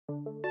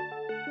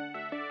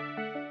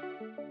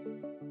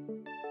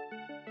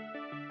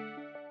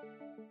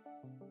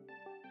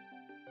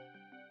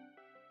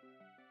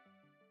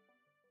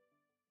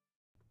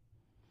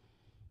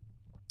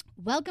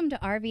Welcome to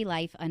RV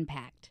Life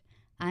Unpacked.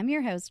 I'm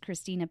your host,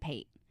 Christina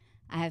Pate.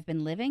 I have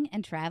been living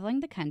and traveling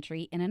the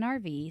country in an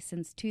RV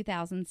since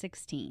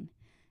 2016.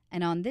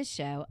 And on this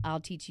show, I'll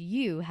teach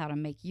you how to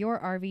make your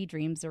RV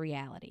dreams a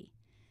reality.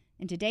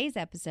 In today's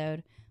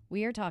episode,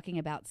 we are talking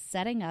about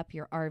setting up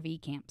your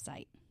RV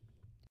campsite.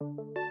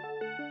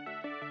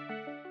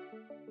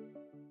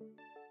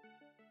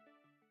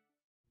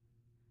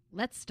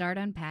 Let's start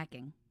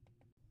unpacking.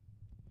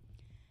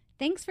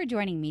 Thanks for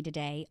joining me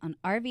today on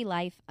RV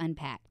Life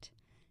Unpacked.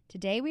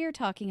 Today we are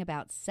talking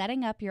about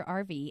setting up your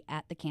RV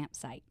at the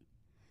campsite.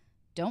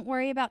 Don't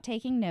worry about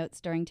taking notes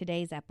during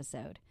today's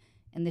episode.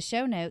 In the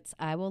show notes,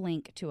 I will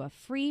link to a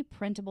free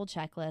printable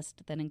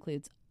checklist that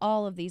includes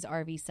all of these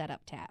RV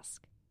setup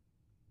tasks.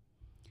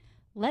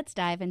 Let's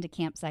dive into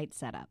campsite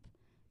setup.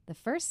 The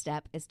first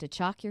step is to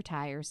chock your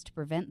tires to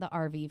prevent the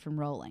RV from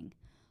rolling.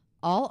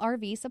 All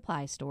RV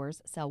supply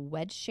stores sell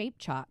wedge-shaped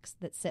chocks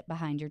that sit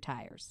behind your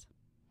tires.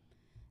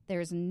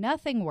 There's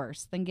nothing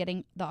worse than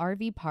getting the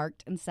RV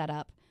parked and set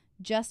up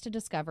just to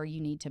discover you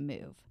need to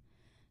move.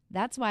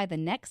 That's why the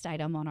next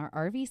item on our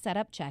RV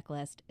setup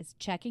checklist is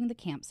checking the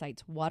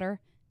campsite's water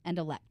and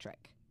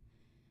electric.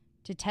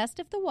 To test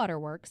if the water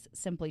works,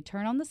 simply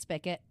turn on the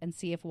spigot and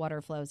see if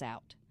water flows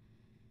out.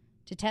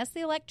 To test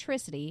the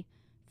electricity,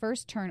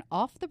 first turn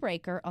off the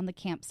breaker on the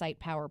campsite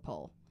power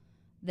pole.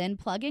 Then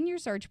plug in your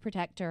surge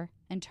protector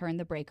and turn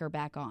the breaker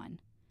back on.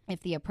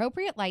 If the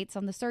appropriate lights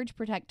on the surge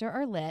protector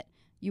are lit,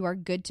 you are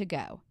good to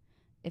go.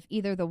 If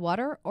either the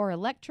water or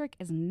electric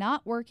is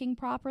not working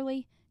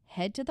properly,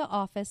 head to the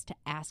office to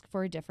ask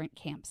for a different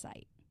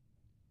campsite.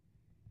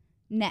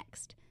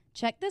 Next,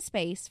 check the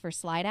space for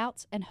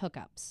slide-outs and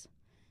hookups.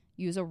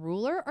 Use a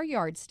ruler or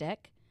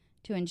yardstick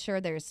to ensure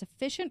there is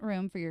sufficient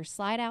room for your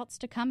slide-outs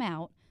to come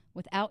out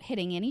without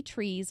hitting any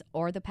trees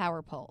or the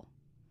power pole.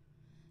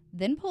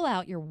 Then pull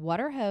out your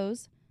water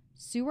hose,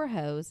 sewer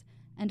hose,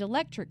 and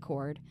electric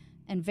cord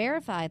and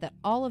verify that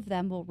all of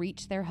them will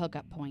reach their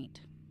hookup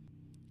point.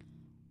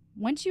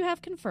 Once you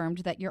have confirmed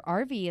that your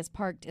RV is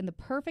parked in the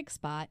perfect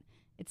spot,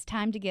 it's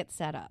time to get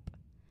set up.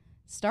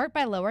 Start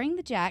by lowering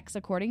the jacks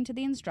according to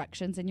the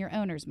instructions in your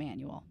owner's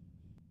manual.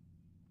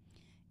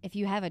 If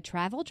you have a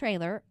travel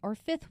trailer or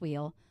fifth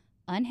wheel,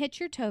 unhitch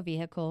your tow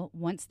vehicle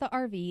once the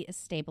RV is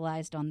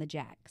stabilized on the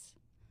jacks.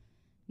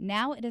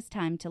 Now it is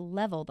time to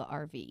level the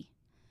RV.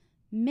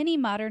 Many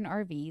modern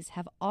RVs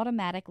have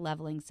automatic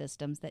leveling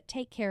systems that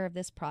take care of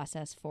this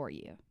process for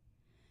you.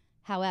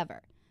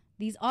 However,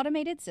 these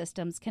automated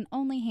systems can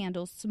only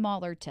handle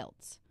smaller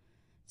tilts.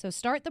 So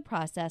start the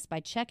process by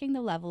checking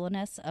the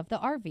levelness of the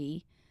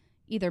RV,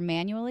 either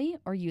manually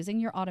or using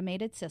your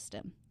automated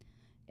system.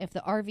 If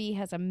the RV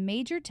has a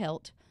major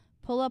tilt,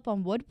 pull up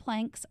on wood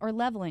planks or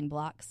leveling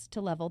blocks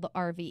to level the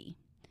RV.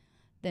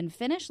 Then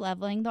finish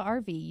leveling the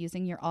RV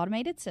using your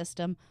automated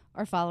system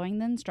or following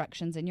the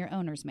instructions in your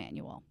owner's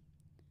manual.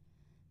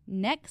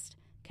 Next,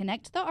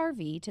 connect the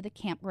RV to the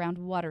campground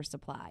water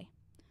supply.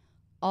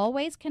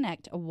 Always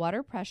connect a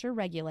water pressure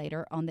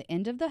regulator on the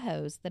end of the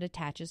hose that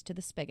attaches to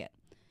the spigot.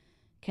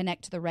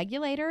 Connect the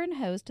regulator and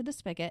hose to the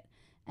spigot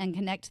and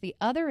connect the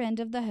other end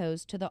of the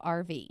hose to the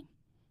RV.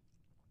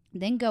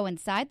 Then go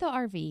inside the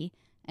RV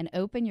and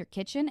open your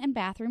kitchen and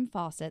bathroom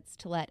faucets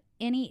to let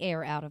any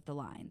air out of the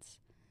lines.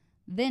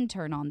 Then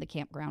turn on the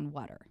campground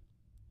water.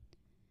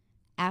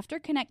 After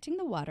connecting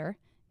the water,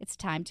 it's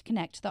time to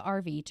connect the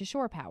RV to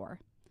shore power.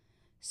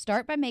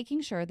 Start by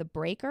making sure the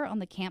breaker on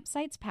the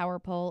campsite's power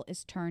pole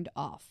is turned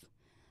off.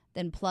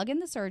 Then plug in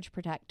the surge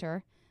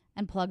protector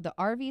and plug the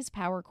RV's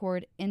power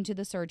cord into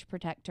the surge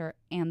protector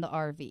and the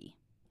RV.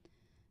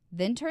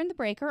 Then turn the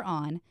breaker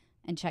on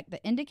and check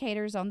the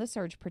indicators on the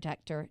surge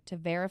protector to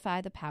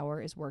verify the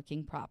power is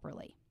working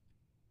properly.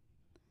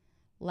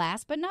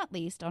 Last but not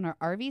least on our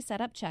RV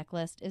setup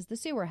checklist is the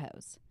sewer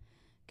hose.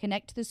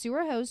 Connect the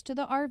sewer hose to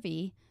the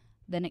RV,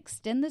 then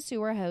extend the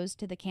sewer hose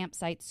to the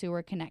campsite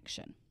sewer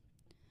connection.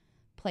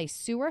 Place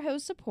sewer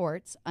hose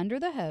supports under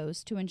the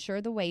hose to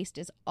ensure the waste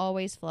is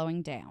always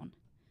flowing down.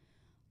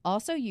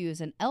 Also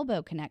use an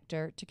elbow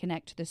connector to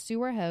connect the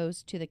sewer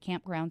hose to the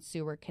campground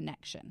sewer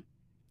connection.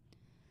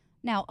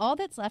 Now all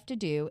that's left to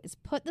do is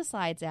put the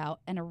slides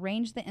out and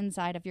arrange the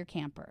inside of your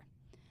camper.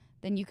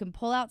 Then you can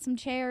pull out some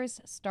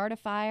chairs, start a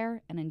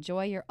fire, and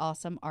enjoy your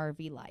awesome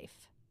RV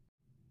life.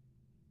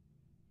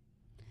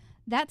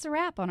 That's a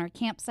wrap on our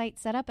campsite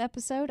setup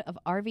episode of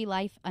RV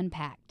Life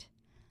Unpacked.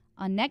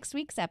 On next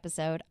week's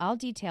episode, I'll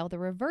detail the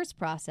reverse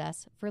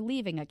process for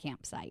leaving a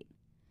campsite.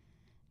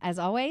 As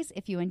always,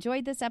 if you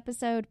enjoyed this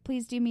episode,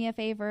 please do me a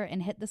favor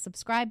and hit the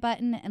subscribe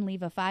button and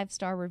leave a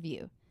 5-star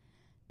review.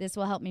 This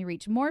will help me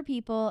reach more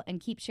people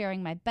and keep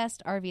sharing my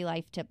best RV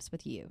life tips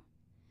with you.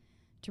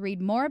 To read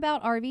more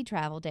about RV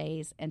travel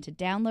days and to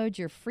download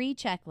your free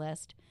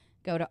checklist,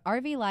 go to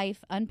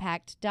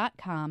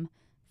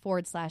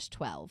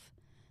rvlifeunpacked.com/12.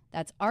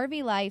 That's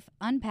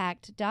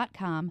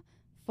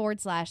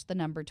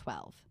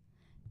rvlifeunpacked.com/12.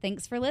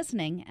 Thanks for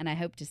listening, and I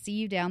hope to see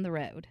you down the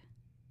road.